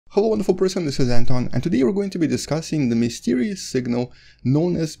Hello wonderful person, this is Anton, and today we're going to be discussing the mysterious signal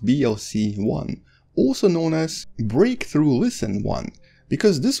known as BLC1, also known as Breakthrough Listen 1,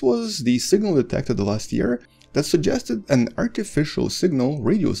 because this was the signal detected last year that suggested an artificial signal,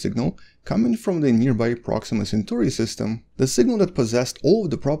 radio signal, coming from the nearby Proxima Centauri system, the signal that possessed all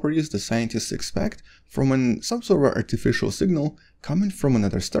of the properties the scientists expect from some sort of artificial signal coming from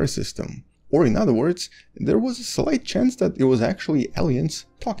another star system. Or in other words, there was a slight chance that it was actually aliens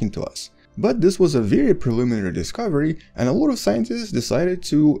talking to us. But this was a very preliminary discovery, and a lot of scientists decided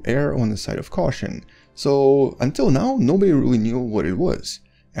to err on the side of caution. So until now, nobody really knew what it was.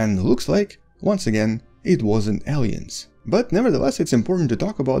 And looks like, once again, it wasn't aliens. But nevertheless, it's important to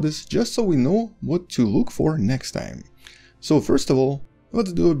talk about this just so we know what to look for next time. So first of all,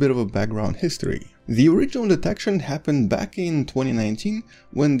 let's do a bit of a background history. The original detection happened back in 2019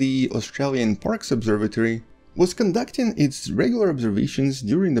 when the Australian Parkes Observatory was conducting its regular observations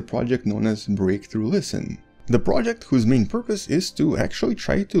during the project known as Breakthrough Listen. The project, whose main purpose is to actually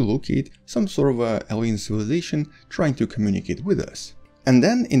try to locate some sort of a alien civilization trying to communicate with us. And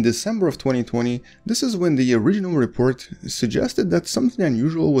then in December of 2020, this is when the original report suggested that something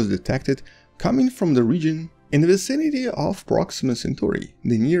unusual was detected coming from the region in the vicinity of Proxima Centauri,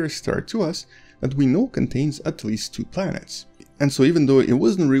 the nearest star to us that we know contains at least 2 planets. And so even though it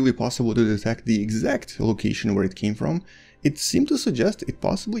wasn't really possible to detect the exact location where it came from, it seemed to suggest it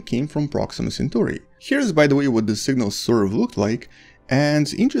possibly came from Proxima Centauri. Here's by the way what the signal sort of looked like,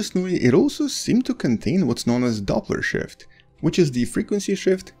 and interestingly it also seemed to contain what's known as Doppler shift, which is the frequency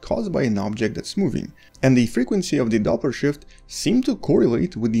shift caused by an object that's moving, and the frequency of the Doppler shift seemed to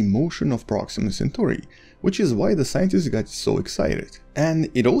correlate with the motion of Proxima Centauri, which is why the scientists got so excited.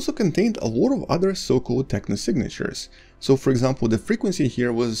 And it also contained a lot of other so-called technosignatures. So for example, the frequency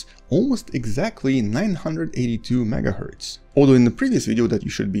here was almost exactly 982 MHz. Although in the previous video that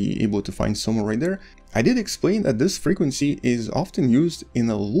you should be able to find somewhere right there, I did explain that this frequency is often used in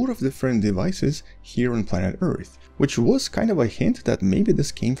a lot of different devices here on planet Earth, which was kind of a hint that maybe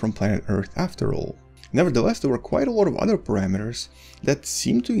this came from planet Earth after all. Nevertheless, there were quite a lot of other parameters that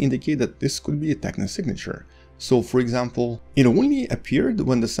seemed to indicate that this could be a technosignature. So for example, it only appeared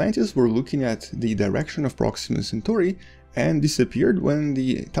when the scientists were looking at the direction of Proxima Centauri and disappeared when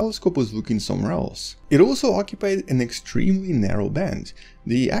the telescope was looking somewhere else. It also occupied an extremely narrow band.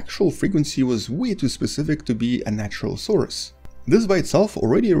 The actual frequency was way too specific to be a natural source. This by itself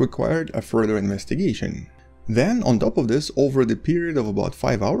already required a further investigation. Then, on top of this, over the period of about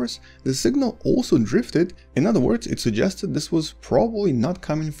 5 hours, the signal also drifted. In other words, it suggested this was probably not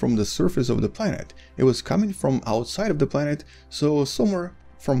coming from the surface of the planet. It was coming from outside of the planet, so somewhere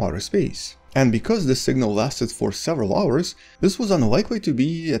from outer space. And because this signal lasted for several hours, this was unlikely to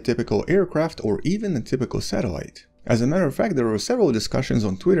be a typical aircraft or even a typical satellite. As a matter of fact, there were several discussions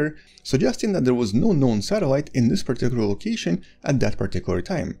on Twitter suggesting that there was no known satellite in this particular location at that particular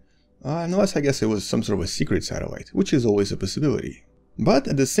time. Unless I guess it was some sort of a secret satellite, which is always a possibility. But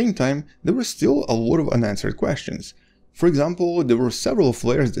at the same time, there were still a lot of unanswered questions. For example, there were several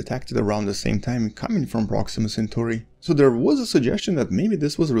flares detected around the same time coming from Proxima Centauri, so there was a suggestion that maybe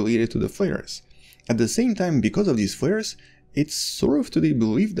this was related to the flares. At the same time, because of these flares, it's sort of to be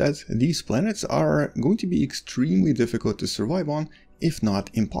believed that these planets are going to be extremely difficult to survive on, if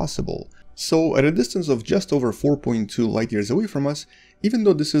not impossible. So at a distance of just over 4.2 light years away from us, even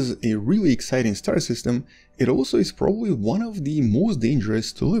though this is a really exciting star system, it also is probably one of the most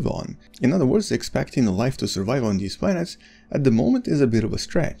dangerous to live on. In other words, expecting life to survive on these planets at the moment is a bit of a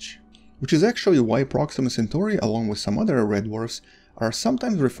stretch. Which is actually why Proxima Centauri, along with some other red dwarfs, are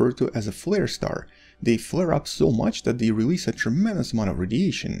sometimes referred to as a flare star. They flare up so much that they release a tremendous amount of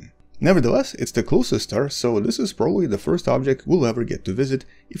radiation. Nevertheless, it's the closest star, so this is probably the first object we'll ever get to visit,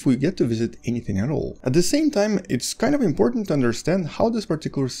 if we get to visit anything at all. At the same time, it's kind of important to understand how this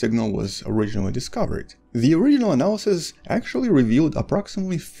particular signal was originally discovered. The original analysis actually revealed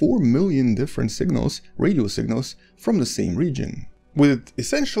approximately 4 million different signals, radio signals, from the same region, with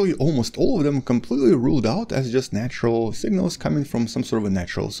essentially almost all of them completely ruled out as just natural signals coming from some sort of a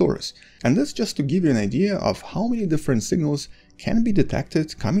natural source. And that's just to give you an idea of how many different signals can be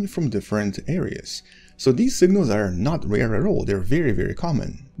detected coming from different areas. So these signals are not rare at all, they're very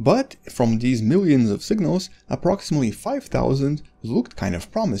common. But from these millions of signals, approximately 5,000 looked kind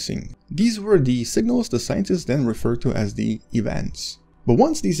of promising. These were the signals the scientists then referred to as the events. But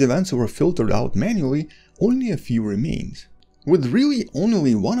once these events were filtered out manually, only a few remained, with really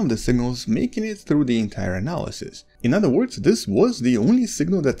only one of the signals making it through the entire analysis. In other words, this was the only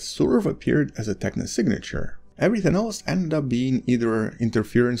signal that sort of appeared as a technosignature. Everything else ended up being either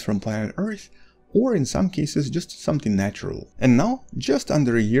interference from planet Earth or in some cases just something natural. And now, just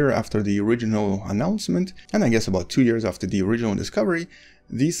under a year after the original announcement, and I guess about 2 years after the original discovery,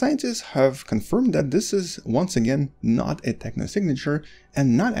 the scientists have confirmed that this is once again not a technosignature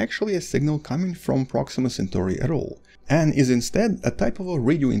and not actually a signal coming from Proxima Centauri at all, and is instead a type of a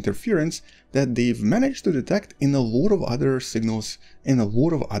radio interference that they've managed to detect in a lot of other signals in a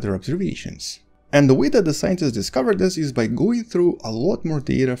lot of other observations. And the way that the scientists discovered this is by going through a lot more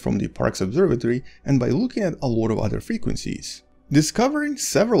data from the Parkes Observatory and by looking at a lot of other frequencies, discovering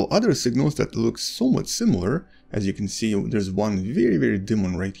several other signals that look somewhat similar. As you can see, there's one very dim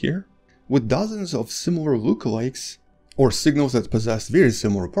one right here, with dozens of similar lookalikes, or signals that possess very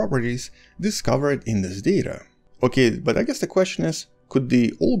similar properties, discovered in this data. Okay, but I guess the question is, could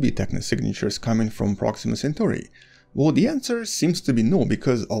they all be technosignatures coming from Proxima Centauri? Well, the answer seems to be no,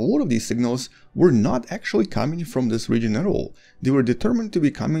 because a lot of these signals were not actually coming from this region at all. They were determined to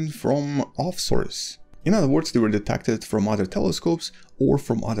be coming from off-source. In other words, they were detected from other telescopes or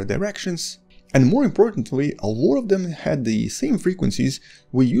from other directions. And more importantly, a lot of them had the same frequencies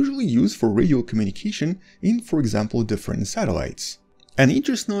we usually use for radio communication in, for example, different satellites. And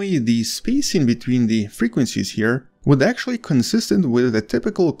interestingly, the spacing between the frequencies here would actually consistent with a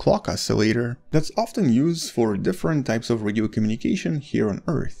typical clock oscillator that's often used for different types of radio communication here on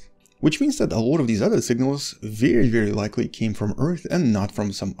Earth. Which means that a lot of these other signals very likely came from Earth and not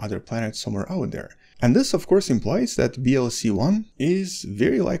from some other planet somewhere out there. And this of course implies that BLC1 is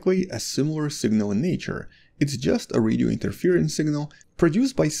very likely a similar signal in nature. It's just a radio interference signal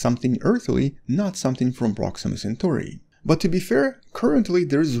produced by something earthly, not something from Proxima Centauri. But to be fair, currently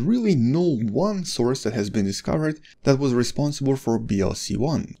there's really no one source that has been discovered that was responsible for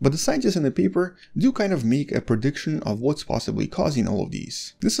BLC1. But the scientists in the paper do kind of make a prediction of what's possibly causing all of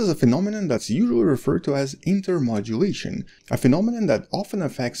these. This is a phenomenon that's usually referred to as intermodulation, a phenomenon that often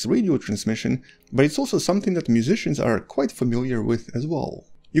affects radio transmission, but it's also something that musicians are quite familiar with as well.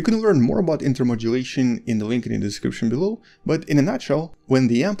 You can learn more about intermodulation in the link in the description below, but in a nutshell, when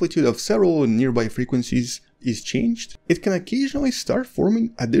the amplitude of several nearby frequencies is changed, it can occasionally start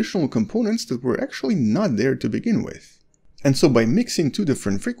forming additional components that were actually not there to begin with. And so by mixing two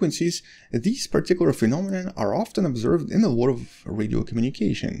different frequencies, these particular phenomena are often observed in a lot of radio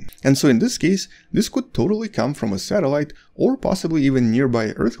communication. And so in this case, this could totally come from a satellite or possibly even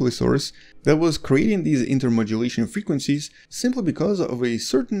nearby earthly source that was creating these intermodulation frequencies simply because of a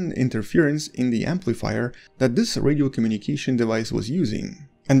certain interference in the amplifier that this radio communication device was using.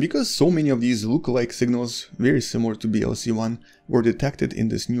 And because so many of these lookalike signals, very similar to BLC1, were detected in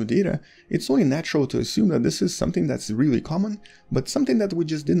this new data, it's only natural to assume that this is something that's really common, but something that we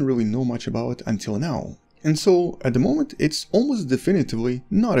just didn't really know much about until now. And so, at the moment, it's almost definitively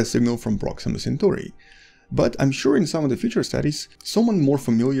not a signal from Proxima Centauri. But I'm sure in some of the future studies, someone more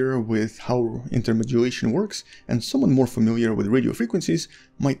familiar with how intermodulation works and someone more familiar with radio frequencies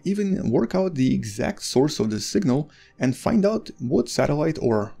might even work out the exact source of this signal and find out what satellite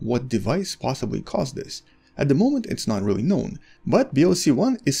or what device possibly caused this. At the moment, it's not really known, but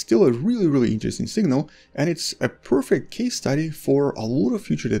BLC1 is still a really interesting signal, and it's a perfect case study for a lot of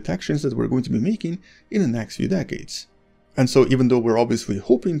future detections that we're going to be making in the next few decades. And so even though we're obviously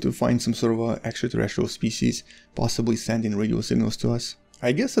hoping to find some sort of a extraterrestrial species possibly sending radio signals to us,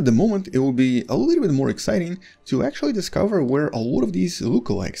 I guess at the moment it will be a little bit more exciting to actually discover where a lot of these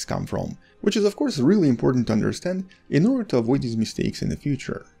lookalikes come from, which is of course really important to understand in order to avoid these mistakes in the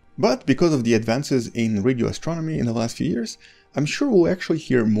future. But because of the advances in radio astronomy in the last few years, I'm sure we'll actually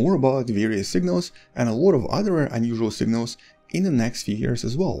hear more about various signals and a lot of other unusual signals in the next few years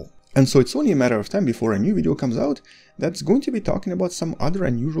as well. And so it's only a matter of time before a new video comes out that's going to be talking about some other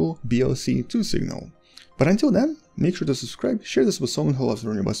unusual BLC2 signal. But until then, make sure to subscribe, share this with someone who loves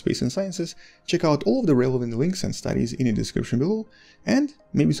learning about space and sciences, check out all of the relevant links and studies in the description below, and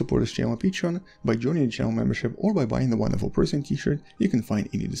maybe support this channel on Patreon by joining the channel membership or by buying the Wonderful Person t-shirt you can find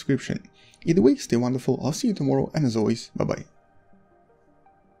in the description. Either way, stay wonderful, I'll see you tomorrow, and as always, bye bye.